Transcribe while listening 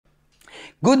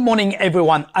Good morning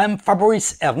everyone, I'm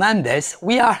Fabrice Ernandes.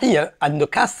 We are here at the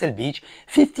Castle Beach,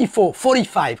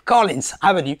 5445 Collins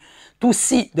Avenue, to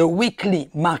see the weekly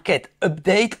market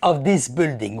update of this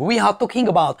building. We are talking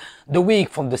about the week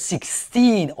from the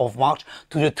 16th of March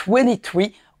to the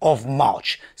 23rd of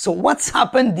March. So what's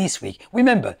happened this week?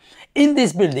 Remember, in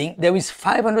this building there is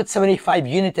 575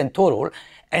 units in total,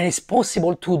 and it's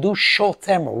possible to do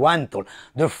short-term rental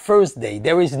the first day.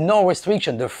 There is no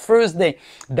restriction. The first day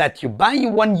that you buy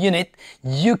one unit,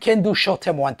 you can do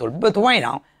short-term rental. But right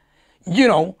now, you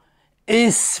know,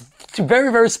 it's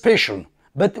very, very special.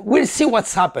 But we'll see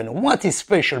what's happened. What is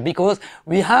special? Because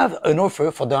we have an offer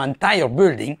for the entire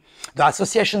building. The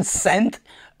association sent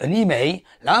an email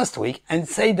last week and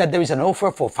said that there is an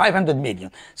offer for 500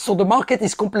 million. So the market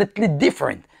is completely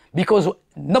different, because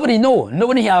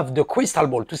nobody have the crystal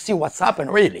ball to see what's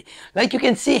happened really. Like you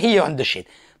can see here on the sheet,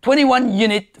 21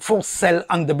 units for sale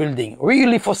on the building.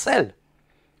 Really for sale?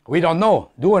 We don't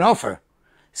know. Do an offer.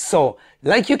 So,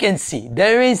 like you can see,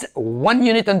 there is one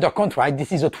unit under contract.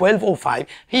 This is a 1205.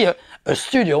 Here, a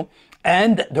studio.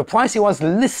 And the price was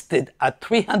listed at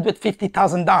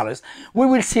 $350,000. We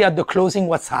will see at the closing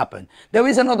what's happened. There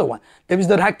is another one. There is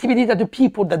the activity that the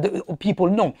people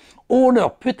know. Owner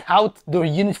put out the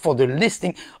unit for the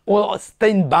listing or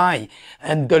stand by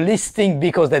and the listing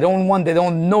because they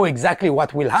don't know exactly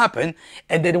what will happen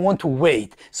and they don't want to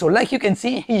wait. So like you can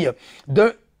see here,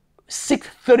 the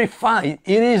 635, it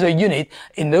is a unit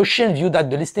in the Ocean View that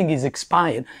the listing is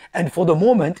expired. And for the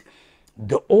moment,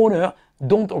 the owner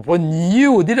didn't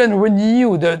renew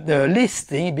the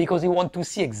listing because he wants to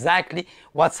see exactly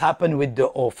what's happened with the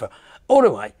offer.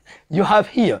 Otherwise, you have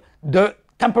here the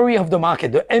temporary of the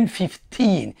market. The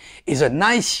M15 is a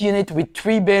nice unit with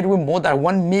 3 bedroom, more than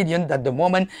 1 million that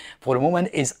for the moment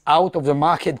is out of the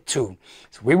market too.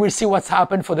 So we will see what's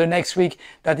happened for the next week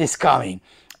that is coming.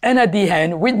 And at the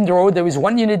end, window, there is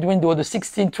one unit window, the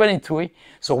 1623.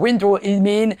 So window, it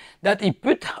means that he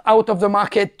put out of the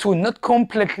market too, not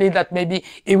completely, that maybe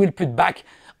he will put back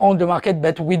on the market,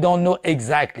 but we don't know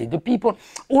exactly. The people,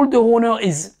 all the owner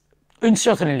is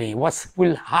uncertainly what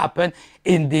will happen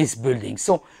in this building.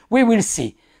 So we will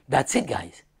see. That's it,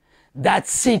 guys.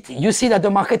 That's it. You see that the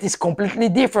market is completely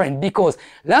different because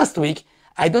last week,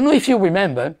 I don't know if you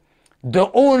remember,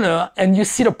 the owner, and you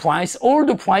see the price, all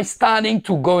the price starting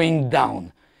to going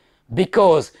down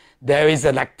because there is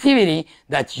an activity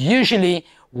that usually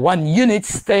one unit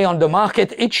stay on the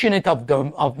market, each unit of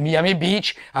Miami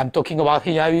Beach. I'm talking about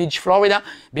Miami Beach, Florida,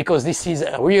 because this is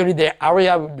really the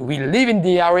area. We live in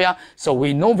the area, so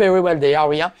we know very well the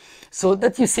area. So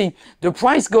that you see the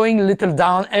price going a little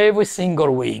down every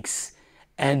single weeks.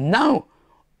 And now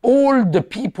all the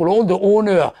people, all the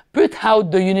owner put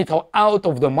out the unit out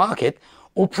of the market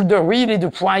or put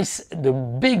the price, the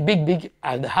big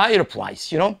and higher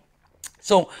price, you know.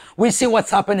 So we'll see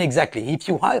what's happened exactly. If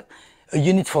you have a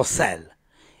unit for sale,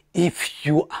 if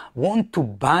you want to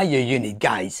buy a unit,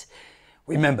 guys,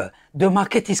 remember, the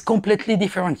market is completely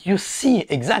different. You see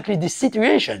exactly the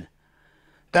situation.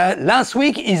 The last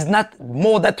week is not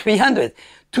more than 300.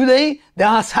 Today, they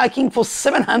are hacking for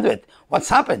 700. What's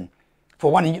happened? For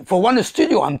one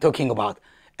studio I'm talking about.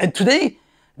 And today,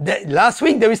 last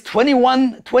week, there is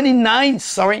 29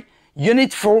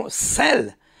 units for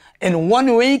sale. In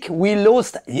 1 week, we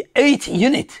lost 8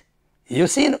 units. You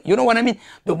see, you know what I mean?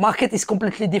 The market is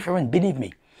completely different, believe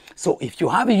me. So if you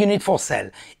have a unit for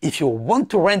sale, if you want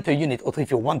to rent a unit, or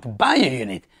if you want to buy a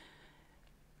unit,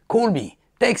 call me.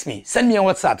 Text me, send me a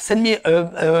WhatsApp, send me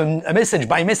a message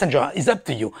by Messenger. It's up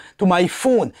to you. To my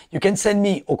phone, you can send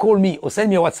me or call me or send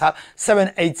me a WhatsApp,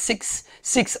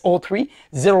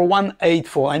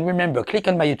 786-603-0184. And remember, click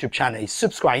on my YouTube channel,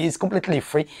 subscribe, it's completely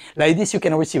free. Like this, you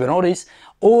can receive a notice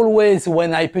always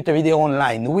when I put a video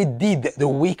online. We did the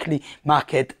weekly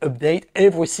market update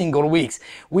every single week.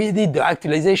 We did the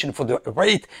actualization for the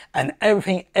rate and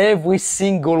everything every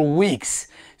single week.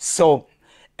 So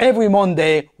every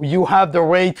Monday, you have the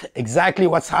rate, exactly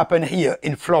what's happened here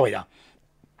in Florida.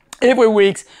 Every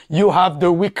week, you have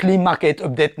the weekly market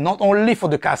update, not only for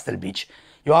the Castle Beach.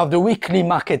 You have the weekly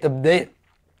market update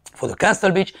for the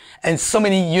Castle Beach and so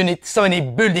many units, so many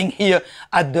buildings here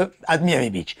at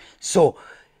Miami Beach. So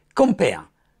compare.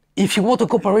 If you want a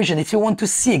comparison, if you want to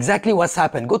see exactly what's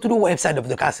happened, go to the website of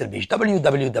the Castle Beach,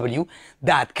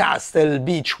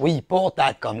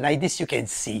 www.castlebeachreport.com. Like this, you can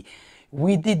see.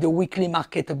 We did the weekly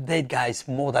market update, guys,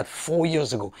 more than 4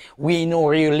 years ago. We know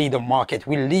really the market.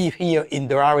 We live here in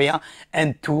the area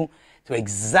and to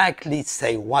exactly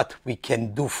say what we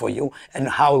can do for you and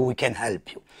how we can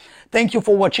help you. Thank you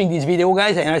for watching this video,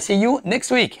 guys, and I'll see you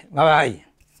next week. Bye-bye.